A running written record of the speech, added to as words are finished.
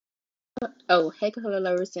Oh, hey, hello,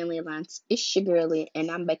 lovers and Leah, it's your girl Leah,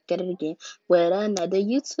 and I'm back at it again with another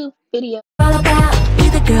YouTube video. All about be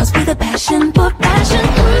the girls, be the passion, for passion.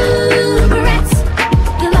 Ooh, congrats.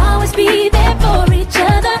 You'll always be there for each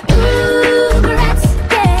other. Ooh, congrats.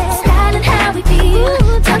 Yeah, style and how we feel.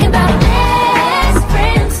 Talking about best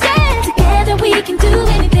friends. Yeah, together we can do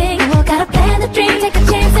anything. Gotta plan the dream, take a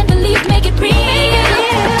chance and believe, make it real.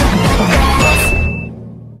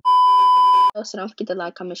 So don't forget to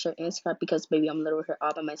like, comment, share, and subscribe because baby, I'm literally here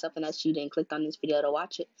all by myself, and that's you didn't click on this video to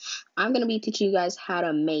watch it. I'm gonna be teaching you guys how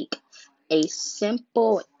to make a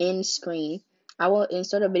simple end screen. I will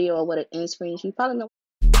insert a video of what an end screen is. You probably know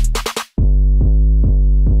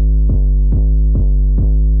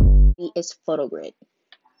it's photo grid.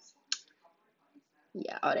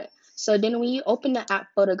 Yeah, all that. So then when you open the app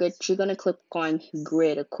photo grid, you're gonna click on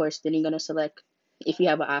grid, of course. Then you're gonna select, if you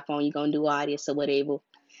have an iPhone, you're gonna do audience or whatever,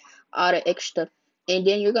 all the extra, and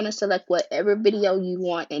then you're gonna select whatever video you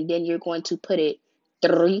want, and then you're going to put it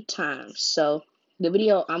 3 times. So the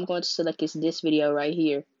video I'm going to select is this video right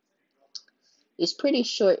here. It's pretty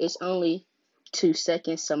short, it's only 2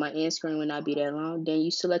 seconds, so my end screen will not be that long. Then you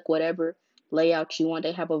select whatever layout you want.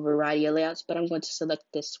 They have a variety of layouts, but I'm going to select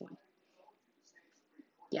this one.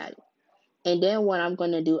 Yeah. And then what I'm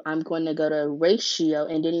going to do, I'm going to go to ratio,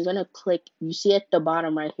 and then you're going to click, you see at the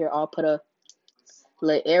bottom right here, I'll put a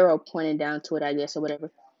little arrow pointing down to it, I guess, or whatever.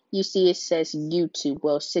 You see it says YouTube,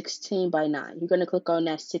 well, 16:9. You're going to click on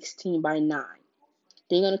that 16:9. Then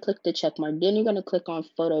you're going to click the check mark. Then you're going to click on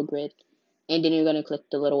photo grid, and then you're going to click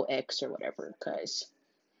the little X or whatever, because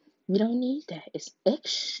you don't need that. It's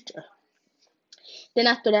extra. Then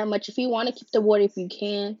after that much, if you want to keep the border, if you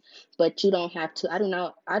can, but you don't have to. I do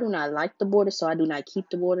not like the border, so I do not keep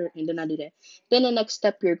the border, and then I do that. Then the next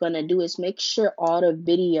step you're gonna do is make sure all the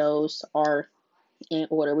videos are in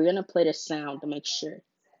order. We're gonna play the sound to make sure.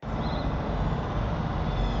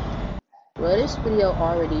 Well, this video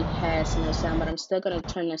already has no sound, but I'm still gonna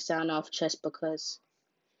turn the sound off just because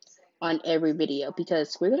on every video,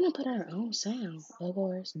 because we're gonna put our own sound, of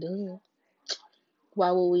course, duh.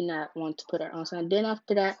 Why would we not want to put our own sound? Then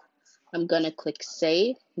after that, I'm gonna click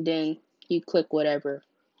save. Then you click whatever.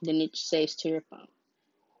 Then it saves to your phone.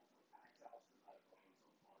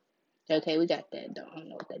 Okay, we got that. I don't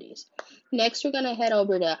know what that is. Next, we're gonna head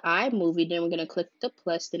over to iMovie. Then we're gonna click the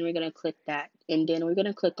plus. Then we're gonna click that, and then we're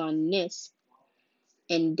gonna click on this.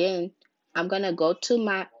 And then I'm gonna go to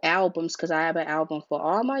my albums because I have an album for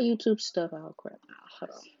all my YouTube stuff. Oh crap!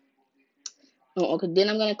 Hold on. Oh, okay. Then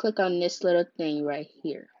I'm gonna click on this little thing right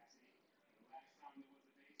here.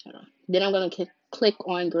 Hold on. Then I'm gonna click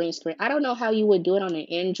on green screen. I don't know how you would do it on an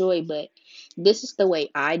Android, but this is the way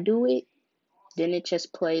I do it. Then it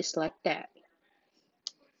just plays like that.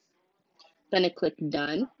 Then I click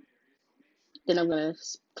done. Then I'm gonna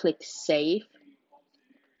click save.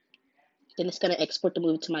 Then it's gonna export the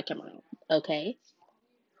movie to my camera. Okay.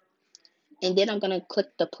 And then I'm gonna click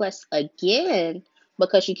the plus again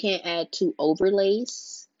because you can't add 2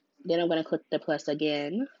 overlays. Then I'm gonna click the plus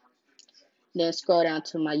again. Then scroll down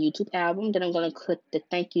to my YouTube album. Then I'm gonna click the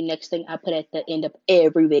thank you next thing I put at the end of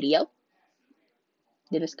every video.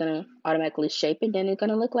 Then it's gonna automatically shape it. Then it's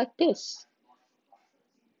gonna look like this.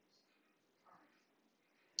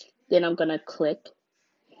 Then I'm gonna click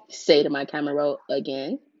say to my camera roll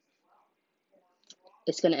again.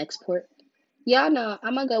 It's gonna export. Y'all know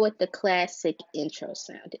I'm gonna go with the classic intro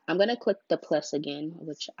sound. I'm gonna click the plus again,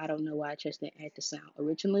 which I don't know why I just didn't add the sound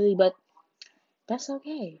originally, but that's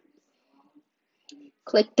okay.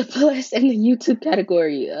 Click the plus in the YouTube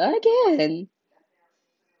category again.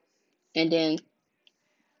 And then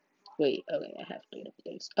wait, okay, I have 3 different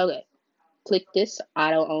things. Okay. Click this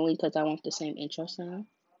auto only because I want the same intro sound.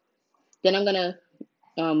 Then I'm gonna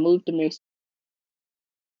move the music.